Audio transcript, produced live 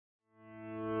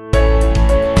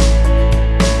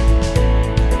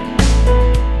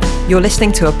You're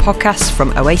listening to a podcast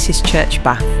from Oasis Church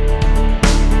Bath.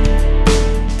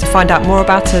 To find out more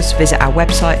about us, visit our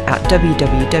website at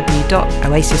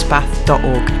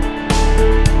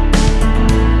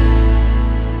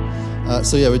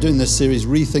www.oasisbath.org. We're doing this series,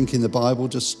 Rethinking the Bible,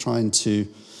 just trying to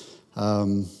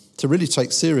really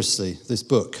take seriously this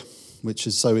book, which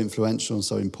is so influential and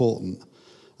so important.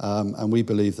 And we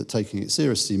believe that taking it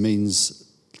seriously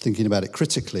means thinking about it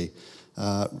critically,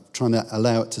 trying to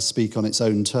allow it to speak on its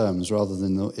own terms rather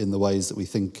than in the ways that we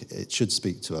think it should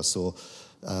speak to us, or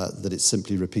that it's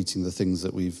simply repeating the things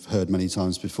that we've heard many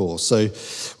times before. So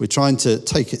we're trying to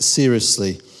take it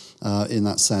seriously in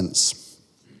that sense.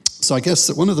 So I guess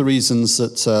that one of the reasons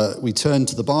that we turn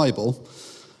to the Bible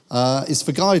is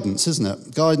for guidance, isn't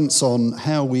it? Guidance on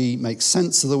how we make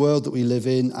sense of the world that we live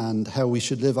in and how we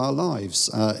should live our lives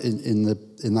in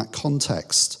that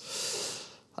context.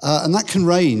 And that can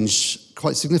range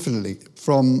quite significantly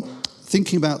from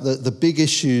thinking about the big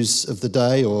issues of the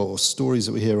day or stories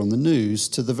that we hear on the news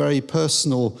to the very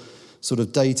personal sort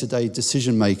of day-to-day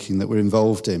decision-making that we're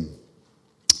involved in.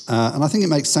 And I think it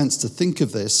makes sense to think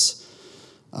of this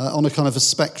on a kind of a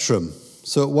spectrum.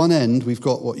 So at one end, we've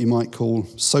got what you might call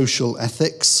social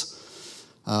ethics,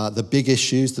 the big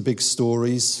issues, the big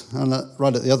stories. And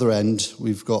right at the other end,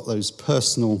 we've got those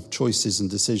personal choices and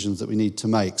decisions that we need to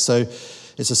make. So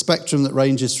it's a spectrum that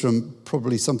ranges from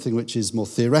probably something which is more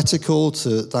theoretical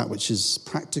to that which is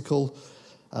practical,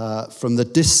 from the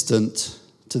distant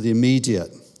to the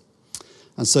immediate.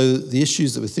 And so the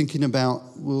issues that we're thinking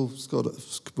about will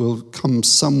come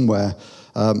somewhere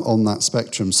on that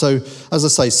spectrum. So, as I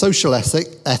say, social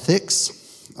ethics,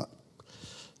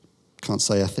 can't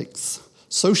say ethics,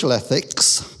 social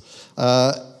ethics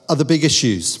are the big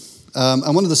issues.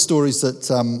 And one of the stories that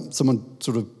someone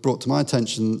sort of brought to my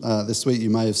attention this week, you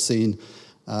may have seen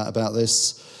about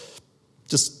this,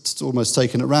 just almost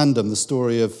taken at random, the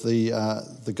story of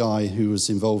the guy who was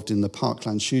involved in the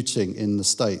Parkland shooting in the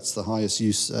States,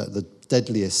 the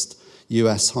deadliest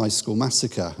US high school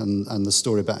massacre, and the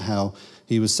story about how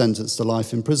he was sentenced to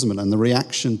life imprisonment, and the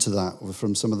reaction to that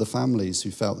from some of the families who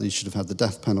felt that he should have had the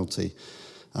death penalty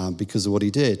because of what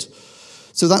he did.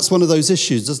 So that's one of those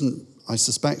issues. Doesn't, I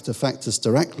suspect, affect us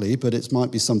directly, but it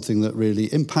might be something that really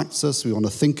impacts us. We want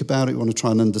to think about it. We want to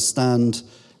try and understand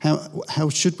how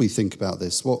should we think about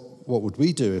this? What would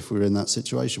we do if we were in that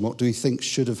situation? What do we think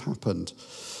should have happened?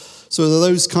 So there are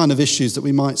those kind of issues that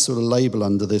we might sort of label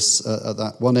under this at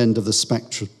that one end of the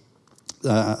spectrum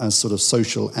as sort of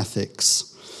social ethics.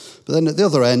 But then at the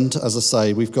other end, as I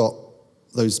say, we've got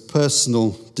those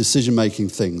personal decision-making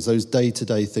things, those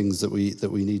day-to-day things that we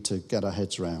need to get our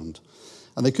heads around.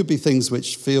 And they could be things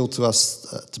which feel to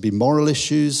us to be moral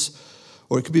issues,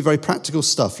 or it could be very practical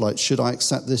stuff like, should I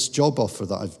accept this job offer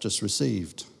that I've just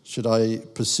received? Should I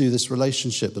pursue this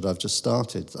relationship that I've just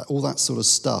started? All that sort of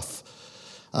stuff.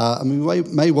 And we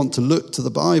may want to look to the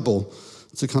Bible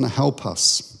to kind of help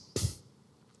us.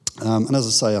 And as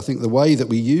I say, I think the way that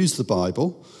we use the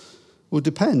Bible will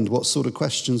depend what sort of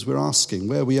questions we're asking,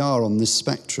 where we are on this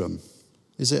spectrum.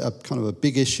 Is it a kind of a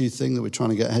big issue thing that we're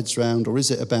trying to get heads around, or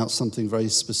is it about something very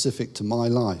specific to my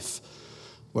life,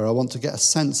 where I want to get a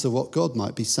sense of what God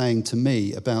might be saying to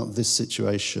me about this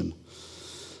situation?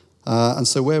 And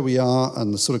so where we are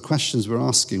and the sort of questions we're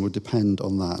asking will depend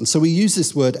on that. And so we use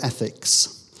this word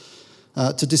ethics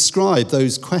to describe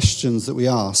those questions that we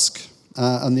ask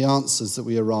and the answers that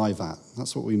we arrive at.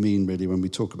 That's what we mean, really, when we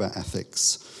talk about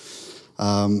ethics.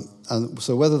 And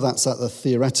so whether that's at the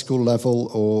theoretical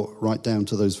level or right down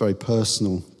to those very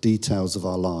personal details of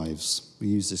our lives, we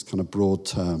use this kind of broad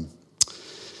term.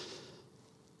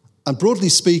 And broadly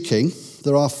speaking,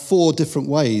 there are 4 different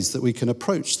ways that we can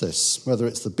approach this, whether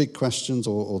it's the big questions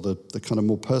or the kind of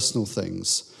more personal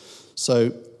things.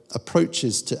 So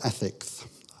approaches to ethics.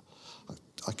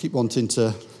 I keep wanting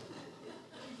to...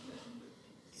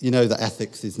 You know that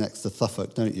ethics is next to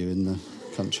Suffolk, don't you, in the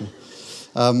country?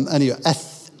 Anyway,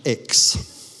 ethics.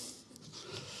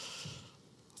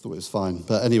 I thought it was fine.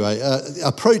 But anyway,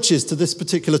 approaches to this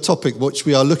particular topic, which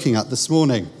we are looking at this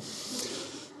morning.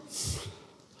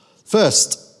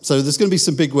 First, so there's going to be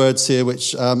some big words here,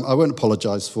 which I won't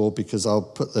apologise for, because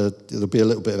there'll be a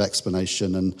little bit of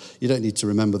explanation, and you don't need to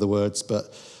remember the words,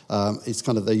 but it's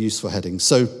kind of their useful heading.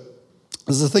 So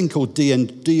there's a thing called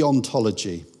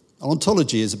deontology.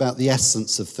 Ontology is about the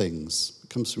essence of things. It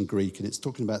comes from Greek, and it's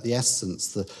talking about the essence,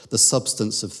 the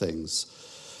substance of things.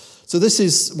 So this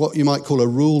is what you might call a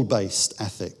rule-based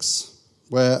ethics,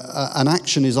 where an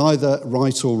action is either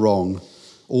right or wrong,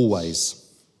 always.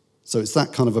 So it's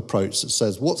that kind of approach that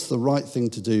says, what's the right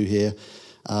thing to do here,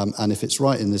 And if it's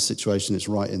right in this situation, it's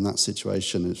right in that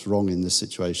situation. It's wrong in this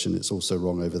situation, it's also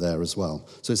wrong over there as well.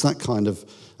 So it's that kind of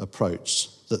approach,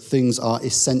 that things are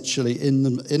essentially in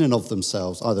and of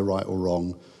themselves, either right or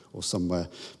wrong, or somewhere,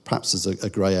 perhaps there's a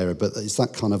grey area, but it's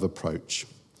that kind of approach.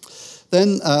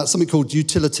 Then something called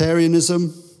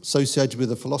utilitarianism, associated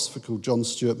with a philosopher called John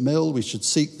Stuart Mill. We should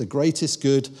seek the greatest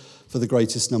good for the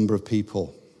greatest number of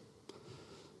people.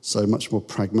 So much more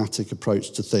pragmatic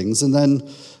approach to things. And then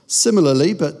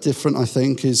similarly, but different, I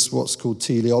think, is what's called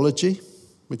teleology,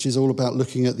 which is all about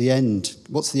looking at the end.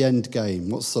 What's the end game?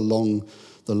 What's the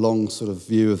long sort of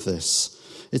view of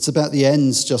this? It's about the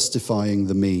ends justifying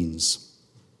the means,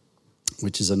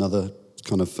 which is another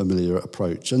kind of familiar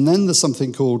approach. And then there's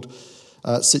something called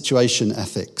situation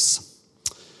ethics,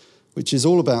 which is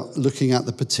all about looking at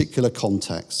the particular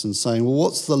context and saying, well,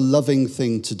 what's the loving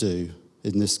thing to do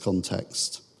in this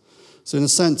context? So in a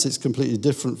sense, it's completely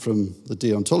different from the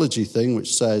deontology thing,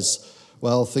 which says,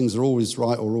 well, things are always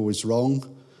right or always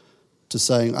wrong, to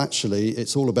saying, actually,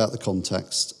 it's all about the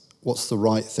context. What's the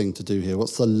right thing to do here?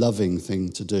 What's the loving thing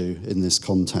to do in this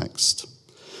context?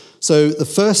 So the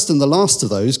first and the last of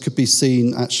those could be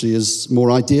seen actually as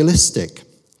more idealistic,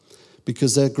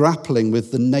 because they're grappling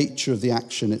with the nature of the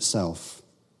action itself.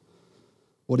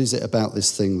 What is it about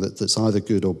this thing that's either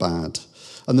good or bad?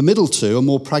 And the middle two are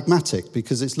more pragmatic,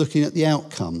 because it's looking at the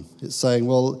outcome. It's saying,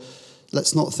 well,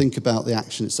 let's not think about the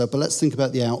action itself, but let's think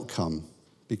about the outcome,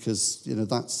 because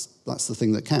that's the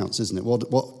thing that counts, isn't it?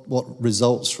 What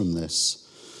results from this?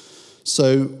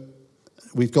 So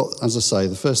we've got, as I say,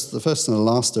 the first and the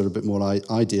last are a bit more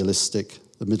idealistic.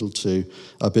 The middle two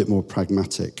are a bit more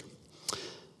pragmatic.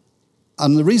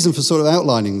 And the reason for sort of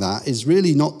outlining that is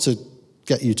really not to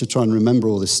get you to try and remember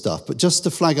all this stuff, but just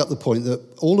to flag up the point that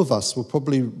all of us will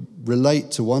probably relate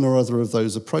to one or other of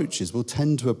those approaches. We'll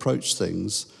tend to approach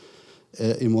things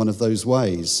in one of those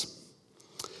ways.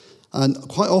 And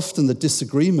quite often the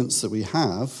disagreements that we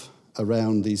have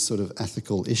around these sort of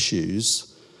ethical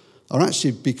issues are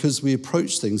actually because we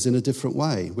approach things in a different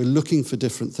way. We're looking for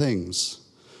different things.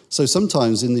 So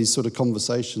sometimes in these sort of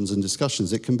conversations and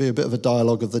discussions, it can be a bit of a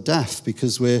dialogue of the deaf,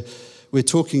 because we're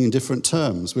talking in different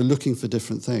terms. We're looking for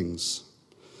different things.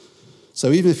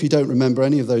 So even if you don't remember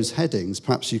any of those headings,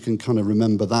 perhaps you can kind of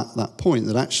remember that point,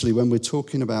 that actually when we're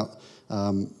talking about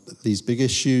these big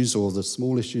issues or the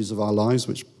small issues of our lives,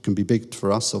 which can be big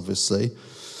for us, obviously,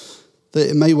 that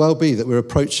it may well be that we're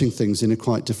approaching things in a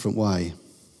quite different way.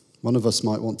 One of us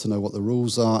might want to know what the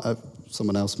rules are.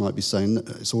 Someone else might be saying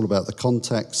it's all about the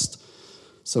context.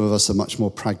 Some of us are much more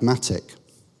pragmatic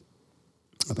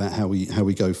about how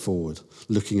we go forward,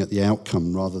 looking at the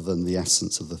outcome rather than the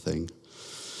essence of the thing.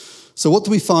 So what do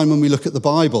we find when we look at the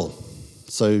Bible?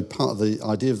 So part of the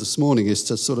idea of this morning is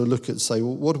to sort of look at, say,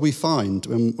 well, what do we find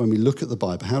when we look at the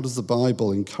Bible? How does the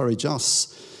Bible encourage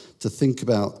us to think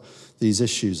about these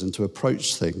issues and to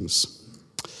approach things?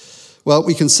 Well,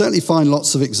 we can certainly find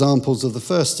lots of examples of the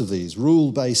first of these,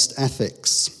 rule-based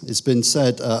ethics. It's been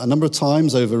said a number of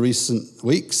times over recent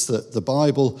weeks that the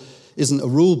Bible isn't a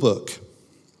rule book,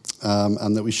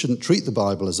 and that we shouldn't treat the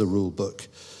Bible as a rule book.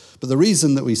 But the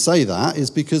reason that we say that is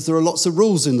because there are lots of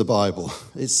rules in the Bible.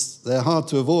 They're hard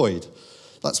to avoid.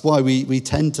 That's why we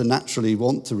tend to naturally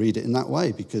want to read it in that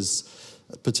way, because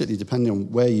particularly depending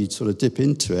on where you sort of dip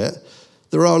into it,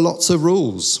 there are lots of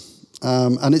rules.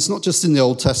 And it's not just in the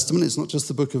Old Testament, it's not just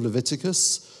the book of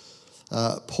Leviticus.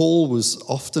 Paul was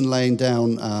often laying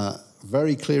down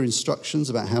very clear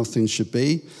instructions about how things should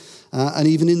be. And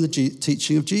even in the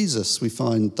teaching of Jesus, we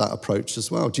find that approach as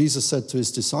well. Jesus said to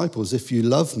his disciples, if you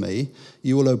love me,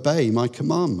 you will obey my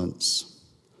commandments.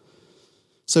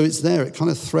 So it's there, it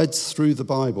kind of threads through the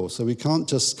Bible. So we can't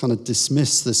just kind of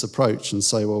dismiss this approach and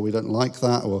say, well, we don't like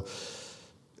that, or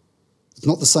it's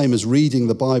not the same as reading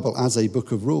the Bible as a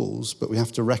book of rules, but we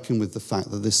have to reckon with the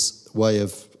fact that this way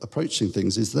of approaching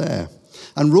things is there.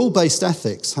 And rule-based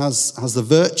ethics has the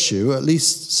virtue, at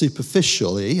least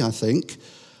superficially, I think,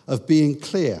 of being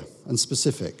clear and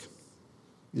specific.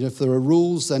 If there are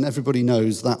rules, then everybody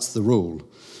knows that's the rule.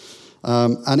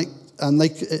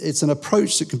 It's an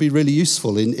approach that can be really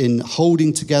useful in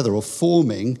holding together or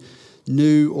forming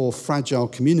new or fragile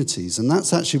communities. And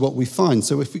that's actually what we find.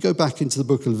 So if we go back into the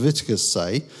book of Leviticus,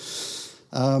 say,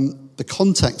 the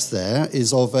context there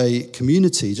is of a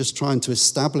community just trying to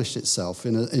establish itself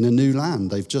in a new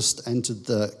land. They've just entered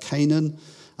Canaan,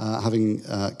 having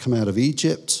come out of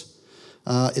Egypt.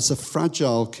 It's a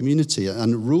fragile community,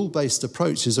 and a rule-based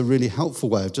approach is a really helpful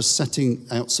way of just setting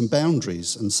out some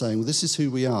boundaries and saying, well, this is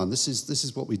who we are, and this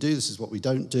is what we do, this is what we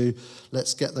don't do.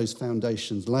 Let's get those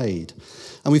foundations laid.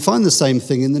 And we find the same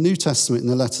thing in the New Testament in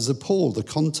the letters of Paul. The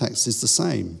context is the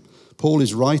same. Paul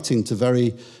is writing to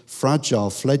very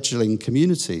fragile, fledgling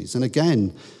communities. And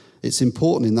again, it's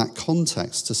important in that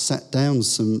context to set down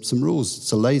some rules,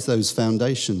 to lay those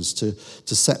foundations, to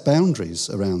set boundaries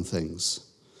around things,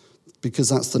 because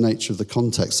that's the nature of the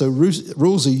context. So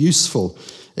rules are useful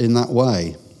in that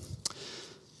way.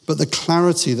 But the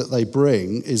clarity that they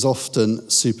bring is often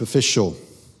superficial,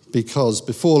 because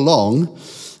before long,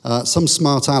 some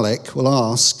smart aleck will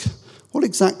ask, what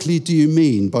exactly do you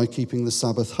mean by keeping the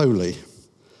Sabbath holy?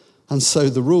 And so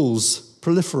the rules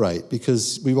proliferate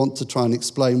because we want to try and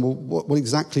explain, well, what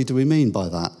exactly do we mean by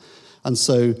that? And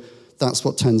so that's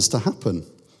what tends to happen.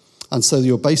 And so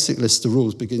your basic list of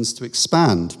rules begins to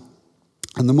expand.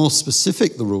 And the more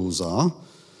specific the rules are,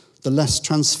 the less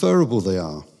transferable they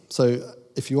are. So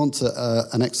if you want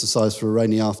an exercise for a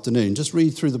rainy afternoon, just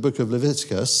read through the book of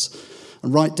Leviticus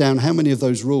and write down how many of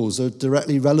those rules are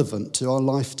directly relevant to our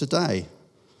life today.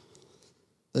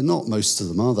 They're not, most of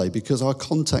them, are they? Because our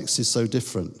context is so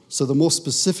different. So the more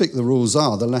specific the rules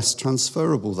are, the less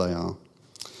transferable they are.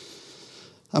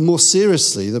 And more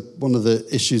seriously, one of the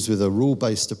issues with a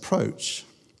rule-based approach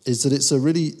is that it's a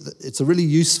really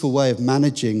useful way of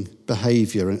managing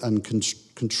behavior and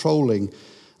controlling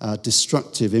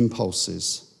destructive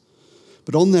impulses.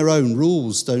 But on their own,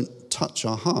 rules don't touch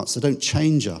our hearts. They don't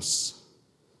change us.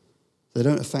 They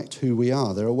don't affect who we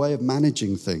are. They're a way of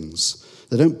managing things.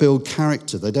 They don't build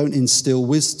character. They don't instill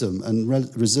wisdom and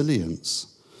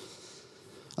resilience.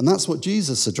 And that's what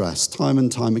Jesus addressed time and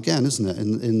time again, isn't it?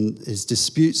 In his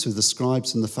disputes with the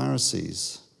scribes and the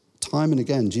Pharisees. Time and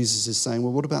again, Jesus is saying,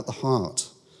 well, what about the heart?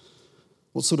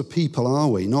 What sort of people are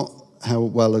we? Not how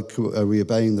well are we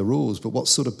obeying the rules, but what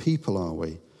sort of people are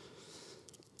we?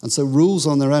 And so rules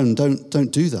on their own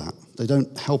don't do that. They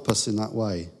don't help us in that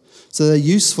way. So they're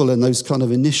useful in those kind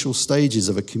of initial stages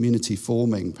of a community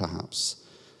forming, perhaps.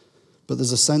 But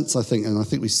there's a sense, I think, and I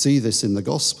think we see this in the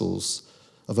Gospels,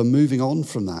 of a moving on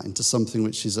from that into something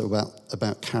which is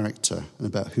about character and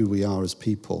about who we are as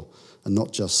people, and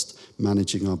not just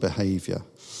managing our behaviour.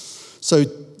 So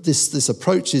this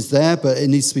approach is there, but it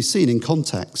needs to be seen in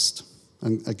context.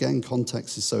 And again,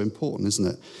 context is so important, isn't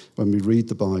it, when we read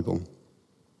the Bible.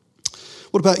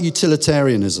 What about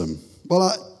utilitarianism? Well,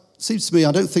 it seems to me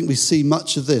I don't think we see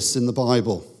much of this in the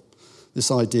Bible,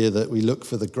 this idea that we look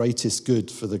for the greatest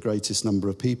good for the greatest number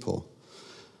of people.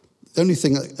 The only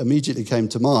thing that immediately came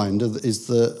to mind are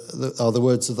the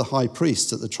words of the high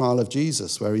priest at the trial of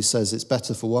Jesus, where he says it's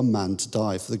better for one man to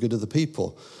die for the good of the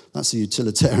people. That's a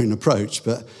utilitarian approach,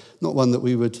 but not one that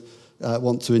we would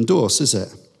want to endorse, is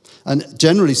it? And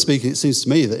generally speaking, it seems to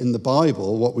me that in the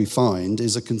Bible, what we find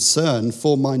is a concern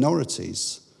for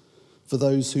minorities, for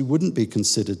those who wouldn't be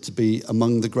considered to be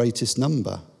among the greatest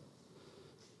number.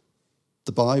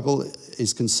 The Bible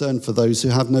is concerned for those who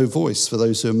have no voice, for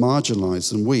those who are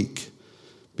marginalised and weak,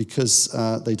 because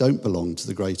they don't belong to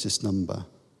the greatest number.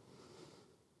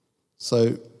 So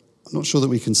I'm not sure that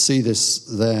we can see this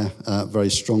there very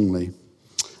strongly.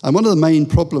 And one of the main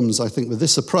problems, I think, with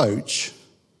this approach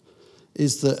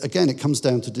is that, again, it comes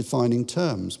down to defining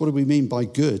terms. What do we mean by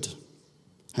good?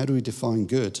 How do we define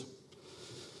good?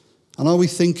 And are we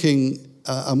thinking,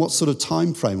 and what sort of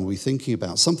time frame are we thinking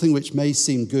about? Something which may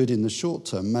seem good in the short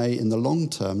term may, in the long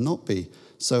term, not be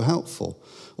so helpful.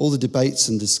 All the debates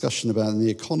and discussion about the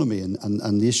economy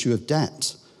and the issue of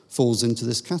debt falls into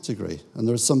this category. And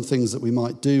there are some things that we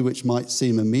might do which might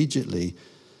seem immediately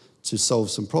to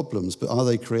solve some problems, but are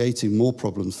they creating more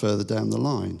problems further down the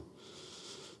line?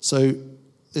 So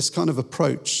this kind of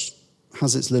approach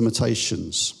has its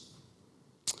limitations.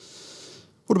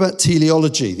 What about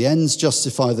teleology? The ends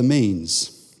justify the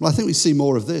means. Well, I think we see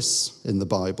more of this in the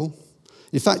Bible.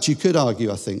 In fact, you could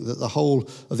argue, I think, that the whole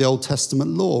of the Old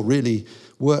Testament law really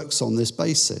works on this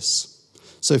basis.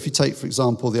 So if you take, for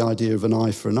example, the idea of an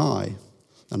eye for an eye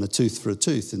and a tooth for a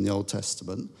tooth in the Old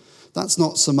Testament, that's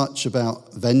not so much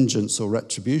about vengeance or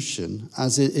retribution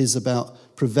as it is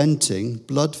about preventing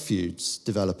blood feuds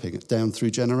developing down through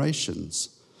generations.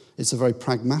 It's a very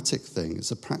pragmatic thing.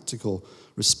 It's a practical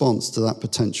response to that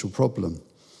potential problem.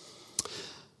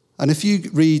 And if you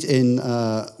read in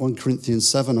 1 Corinthians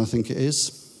 7, I think it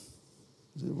is,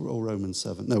 or Romans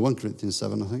 7, no, 1 Corinthians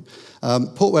 7, I think,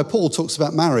 where Paul talks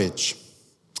about marriage.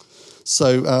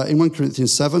 So in 1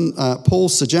 Corinthians 7, Paul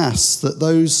suggests that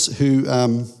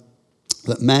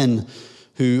that men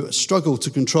who struggle to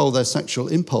control their sexual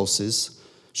impulses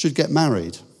should get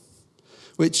married,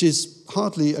 which is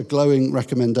hardly a glowing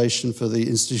recommendation for the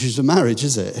institution of marriage,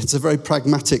 is it? It's a very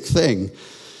pragmatic thing.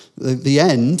 The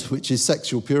end, which is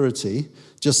sexual purity,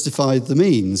 justified the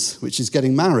means, which is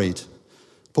getting married.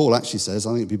 Paul actually says, I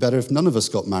think it'd be better if none of us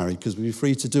got married because we'd be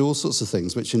free to do all sorts of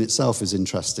things, which in itself is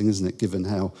interesting, isn't it, given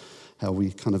how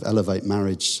we kind of elevate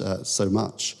marriage so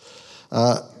much.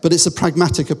 But it's a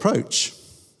pragmatic approach.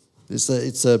 It's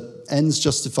a ends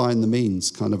justifying the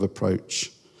means kind of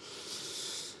approach.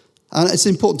 And it's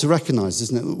important to recognise,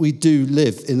 isn't it, that we do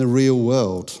live in the real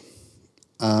world.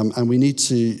 And we need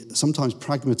to, sometimes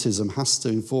pragmatism has to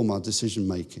inform our decision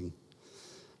making.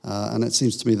 And it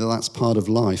seems to me that that's part of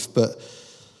life. But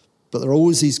there are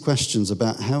always these questions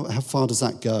about how far does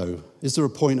that go? Is there a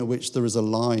point at which there is a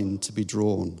line to be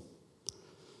drawn?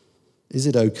 Is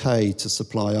it okay to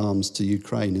supply arms to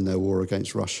Ukraine in their war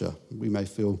against Russia? We may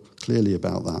feel clearly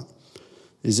about that.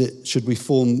 Should we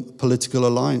form political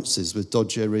alliances with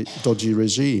dodgy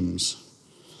regimes?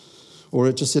 Or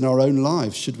just in our own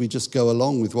lives, should we just go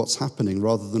along with what's happening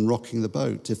rather than rocking the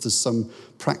boat? If there's some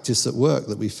practice at work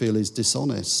that we feel is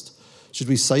dishonest, should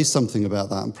we say something about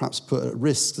that and perhaps put at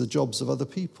risk the jobs of other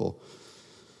people?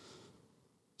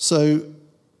 So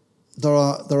there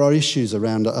are issues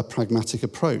around a pragmatic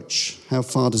approach. How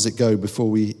far does it go before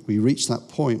we reach that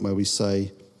point where we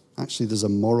say, actually, there's a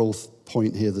moral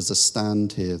point here, there's a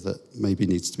stand here that maybe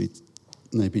needs to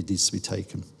be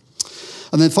taken.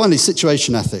 And then finally,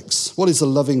 situation ethics. What is a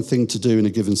loving thing to do in a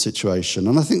given situation?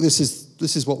 And I think this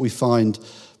is what we find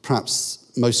perhaps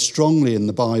most strongly in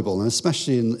the Bible, and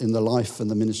especially in the life and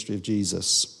the ministry of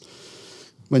Jesus.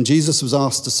 When Jesus was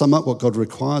asked to sum up what God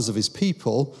requires of his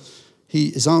people,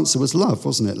 his answer was love,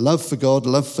 wasn't it? Love for God,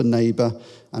 love for neighbour,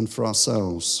 and for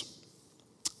ourselves.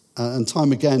 And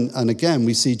time and again,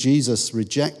 we see Jesus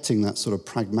rejecting that sort of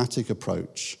pragmatic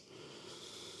approach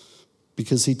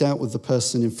because he dealt with the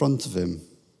person in front of him.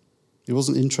 He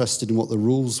wasn't interested in what the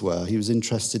rules were. He was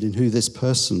interested in who this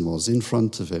person was in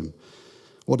front of him.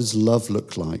 What does love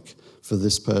look like for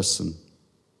this person?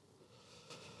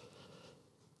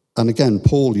 And again,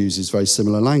 Paul uses very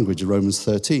similar language in Romans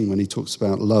 13 when he talks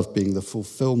about love being the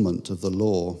fulfillment of the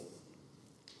law.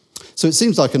 So it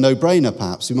seems like a no-brainer,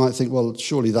 perhaps. You might think, well,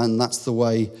 surely then that's the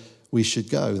way we should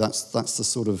go. That's the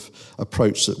sort of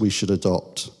approach that we should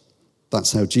adopt.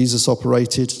 That's how Jesus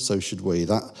operated, so should we.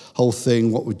 That whole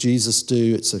thing, what would Jesus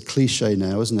do? It's a cliche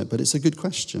now, isn't it? But it's a good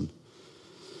question.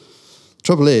 The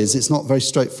trouble is, it's not very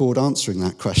straightforward answering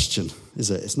that question,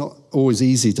 is it? It's not always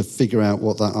easy to figure out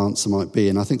what that answer might be.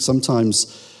 And I think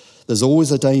sometimes there's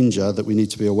always a danger that we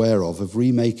need to be aware of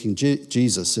remaking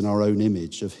Jesus in our own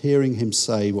image, of hearing him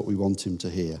say what we want him to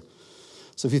hear.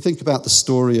 So if you think about the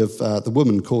story of the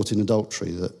woman caught in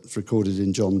adultery that's recorded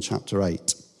in John chapter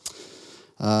 8,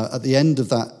 at the end of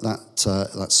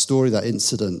that story, that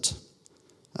incident,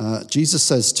 Jesus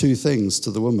says two things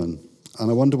to the woman. And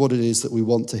I wonder what it is that we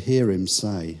want to hear him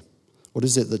say. What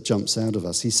is it that jumps out of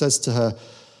us? He says to her,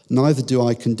 "Neither do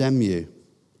I condemn you."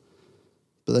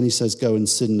 But then he says, "Go and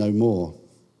sin no more."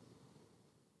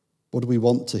 What do we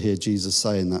want to hear Jesus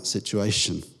say in that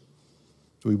situation?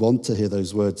 Do we want to hear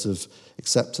those words of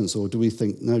acceptance, or do we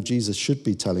think, no, Jesus should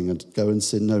be telling her, "Go and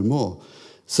sin no more"?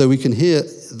 So we can hear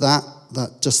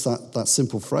that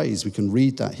simple phrase, we can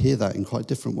read that, hear that in quite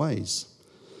different ways.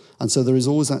 And so there is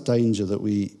always that danger that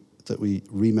we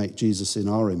remake Jesus in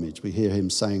our image. We hear him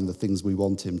saying the things we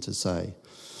want him to say.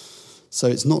 So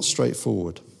it's not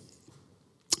straightforward.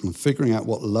 And figuring out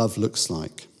what love looks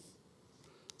like.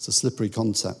 It's a slippery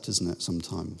concept, isn't it,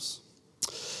 sometimes?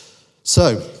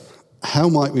 So, how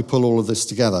might we pull all of this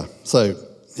together? So,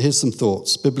 here's some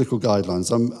thoughts, biblical guidelines.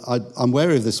 I'm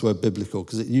wary of this word biblical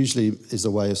because it usually is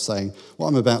a way of saying what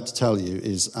I'm about to tell you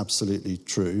is absolutely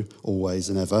true, always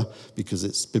and ever, because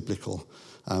it's biblical.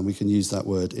 We can use that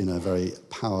word in a very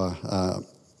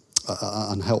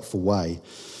unhelpful way.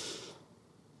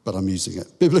 But I'm using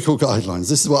it. Biblical guidelines.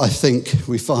 This is what I think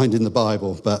we find in the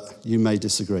Bible, but you may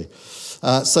disagree.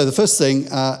 So the first thing,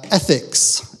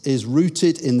 ethics is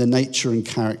rooted in the nature and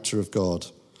character of God.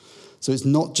 So it's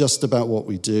not just about what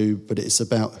we do, but it's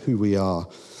about who we are.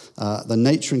 The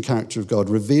nature and character of God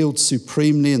revealed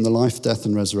supremely in the life, death,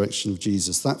 and resurrection of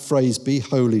Jesus. That phrase, "Be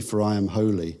holy for I am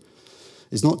holy,"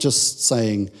 is not just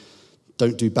saying,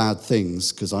 don't do bad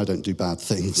things because I don't do bad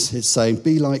things. It's saying,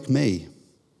 be like me.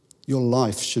 Your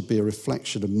life should be a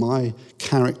reflection of my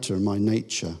character and my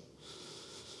nature.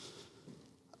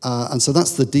 And so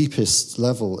that's the deepest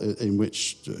level in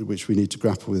which we need to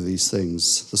grapple with these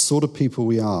things. The sort of people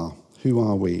we are. Who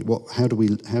are we? How do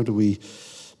we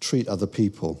treat other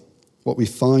people? What we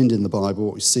find in the Bible,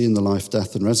 what we see in the life,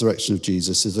 death, and resurrection of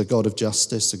Jesus is a God of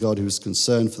justice, a God who is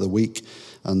concerned for the weak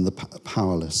and the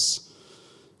powerless.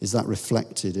 Is that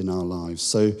reflected in our lives?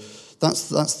 So that's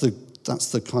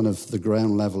the kind of the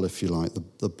ground level, if you like,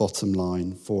 the bottom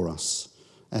line for us.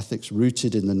 ethics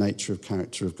rooted in the nature of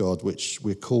character of God, which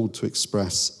we're called to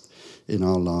express in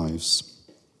our lives.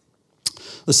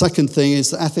 The second thing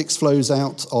is that ethics flows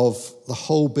out of the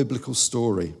whole biblical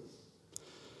story.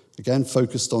 Again,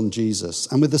 focused on Jesus,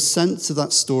 and with a sense of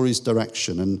that story's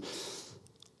direction. And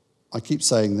I keep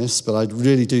saying this, but I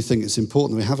really do think it's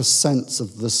important that we have a sense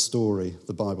of the story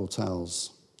the Bible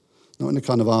tells. Not in a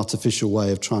kind of artificial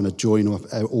way of trying to join up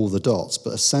all the dots,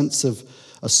 but a sense of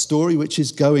a story which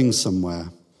is going somewhere.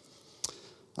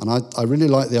 And I really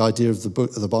like the idea of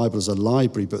the Bible as a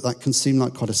library, but that can seem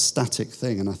like quite a static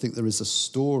thing. And I think there is a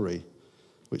story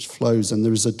which flows, and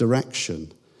there is a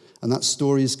direction. And that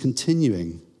story is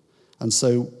continuing. And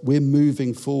so we're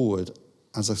moving forward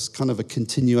as a kind of a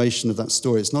continuation of that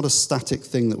story. It's not a static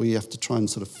thing that we have to try and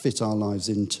sort of fit our lives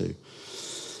into.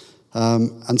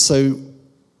 And so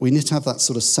we need to have that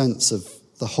sort of sense of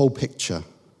the whole picture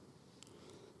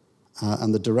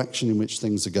and the direction in which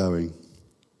things are going.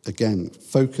 Again,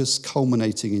 focus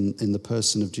culminating in the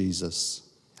person of Jesus.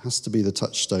 It has to be the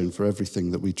touchstone for everything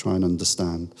that we try and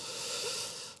understand.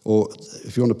 Or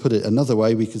if you want to put it another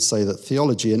way, we could say that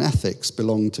theology and ethics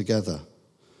belong together.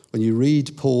 When you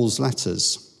read Paul's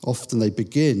letters, often they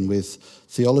begin with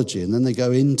theology and then they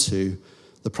go into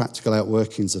the practical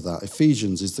outworkings of that.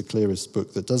 Ephesians is the clearest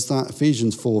book that does that.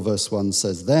 Ephesians 4 verse 1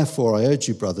 says, "Therefore I urge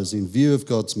you, brothers, in view of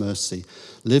God's mercy,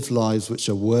 live lives which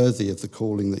are worthy of the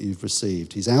calling that you've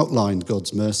received." He's outlined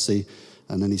God's mercy,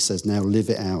 and then he says, now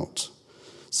live it out.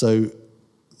 So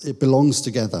it belongs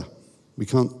together.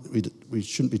 We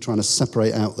shouldn't be trying to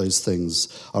separate out those things.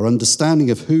 Our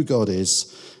understanding of who God is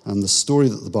and the story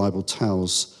that the Bible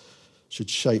tells should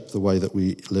shape the way that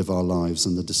we live our lives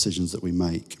and the decisions that we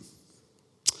make.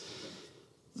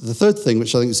 The third thing,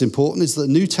 which I think is important, is that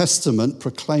the New Testament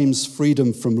proclaims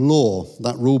freedom from law,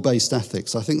 that rule-based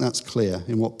ethics. I think that's clear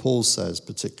in what Paul says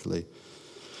particularly.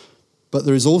 But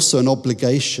there is also an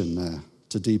obligation there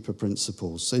to deeper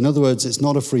principles. So in other words, it's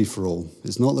not a free-for-all.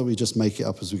 It's not that we just make it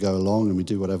up as we go along and we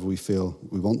do whatever we feel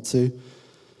we want to.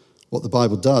 What the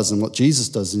Bible does and what Jesus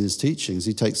does in his teachings,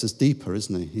 he takes us deeper,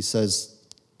 isn't he? He says,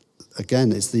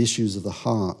 again, it's the issues of the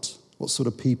heart. What sort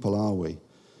of people are we?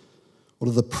 What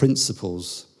are the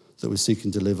principles that we're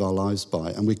seeking to live our lives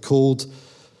by? And we're called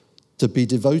to be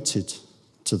devoted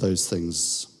to those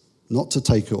things, not to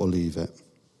take it or leave it.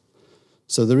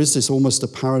 So there is this almost a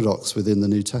paradox within the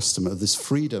New Testament of this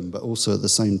freedom, but also at the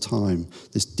same time,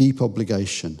 this deep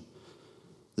obligation,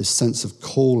 this sense of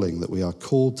calling that we are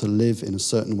called to live in a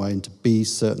certain way and to be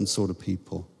certain sort of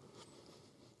people.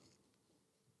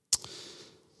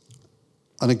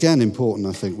 And again, important,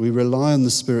 I think, we rely on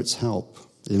the Spirit's help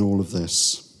in all of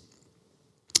this.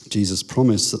 Jesus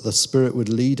promised that the Spirit would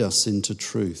lead us into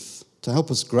truth, to help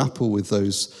us grapple with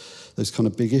those kind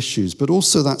of big issues, but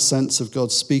also that sense of God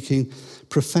speaking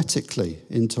prophetically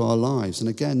into our lives. And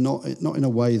again, not in a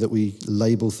way that we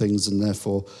label things and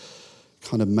therefore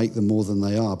kind of make them more than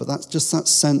they are, but that's just that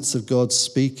sense of God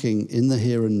speaking in the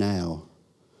here and now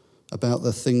about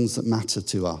the things that matter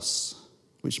to us,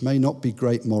 which may not be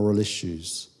great moral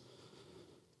issues,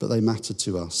 but they matter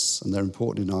to us and they're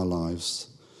important in our lives.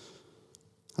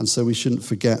 And so we shouldn't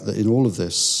forget that in all of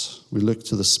this, we look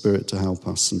to the Spirit to help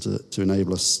us and to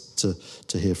enable us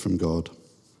to hear from God.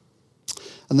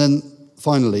 And then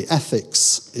finally,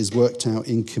 ethics is worked out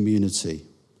in community.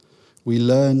 We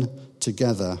learn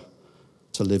together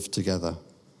to live together.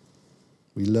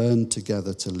 We learn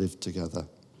together to live together.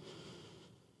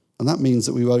 And that means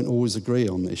that we won't always agree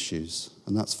on issues,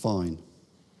 and that's fine.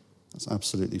 That's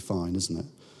absolutely fine, isn't it?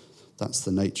 That's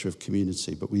the nature of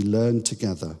community. But we learn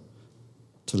together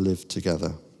to live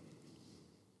together.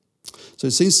 So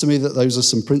it seems to me that those are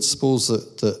some principles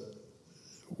that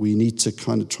we need to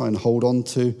kind of try and hold on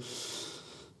to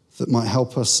that might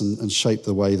help us and shape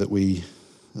the way that we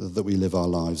live our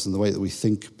lives and the way that we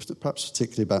think, perhaps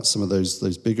particularly about some of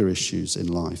those bigger issues in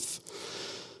life.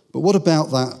 But what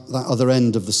about that other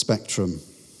end of the spectrum?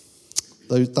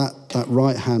 That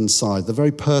right-hand side, the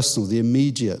very personal, the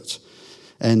immediate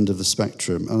end of the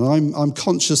spectrum. And I'm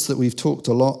conscious that we've talked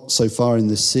a lot so far in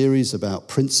this series about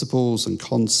principles and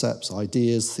concepts,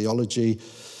 ideas, theology.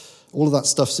 All of that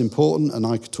stuff's important, and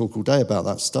I could talk all day about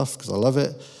that stuff because I love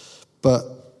it. But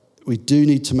we do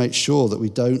need to make sure that we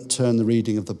don't turn the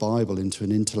reading of the Bible into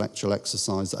an intellectual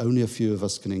exercise that only a few of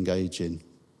us can engage in.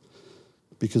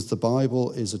 Because the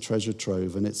Bible is a treasure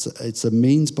trove, and it's a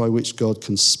means by which God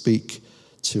can speak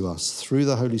to us through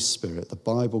the Holy Spirit. The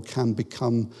Bible can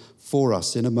become for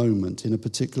us in a moment, in a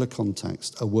particular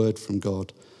context, a word from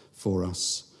God for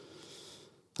us.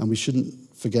 And we shouldn't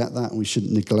forget that, and we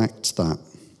shouldn't neglect that.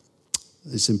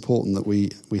 It's important that we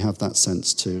have that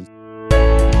sense too.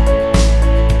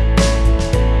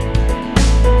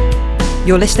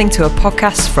 You're listening to a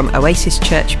podcast from Oasis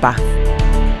Church Bath.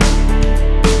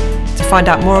 To find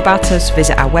out more about us,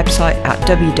 visit our website at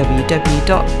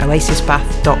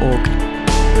www.oasisbath.org.